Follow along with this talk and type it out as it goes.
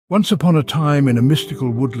Once upon a time in a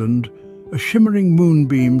mystical woodland, a shimmering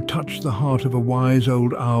moonbeam touched the heart of a wise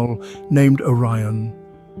old owl named Orion.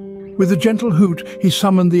 With a gentle hoot, he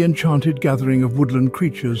summoned the enchanted gathering of woodland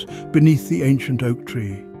creatures beneath the ancient oak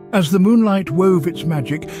tree. As the moonlight wove its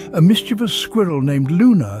magic, a mischievous squirrel named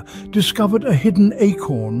Luna discovered a hidden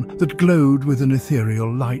acorn that glowed with an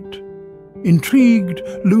ethereal light. Intrigued,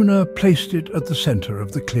 Luna placed it at the center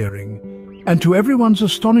of the clearing, and to everyone's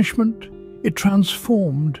astonishment, it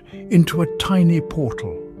transformed into a tiny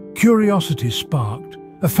portal. Curiosity sparked.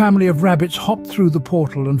 A family of rabbits hopped through the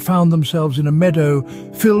portal and found themselves in a meadow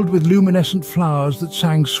filled with luminescent flowers that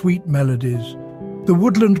sang sweet melodies. The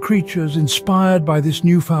woodland creatures, inspired by this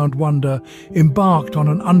newfound wonder, embarked on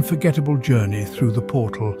an unforgettable journey through the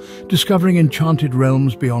portal, discovering enchanted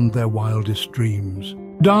realms beyond their wildest dreams.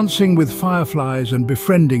 Dancing with fireflies and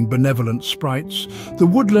befriending benevolent sprites, the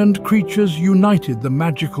woodland creatures united the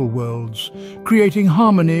magical worlds, creating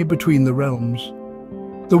harmony between the realms.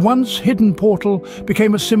 The once hidden portal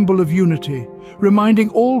became a symbol of unity,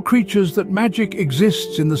 reminding all creatures that magic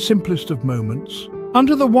exists in the simplest of moments.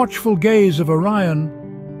 Under the watchful gaze of Orion,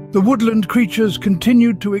 the woodland creatures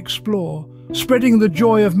continued to explore, spreading the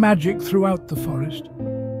joy of magic throughout the forest.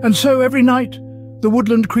 And so every night, the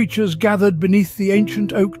woodland creatures gathered beneath the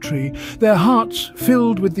ancient oak tree, their hearts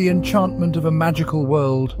filled with the enchantment of a magical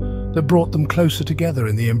world that brought them closer together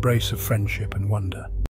in the embrace of friendship and wonder.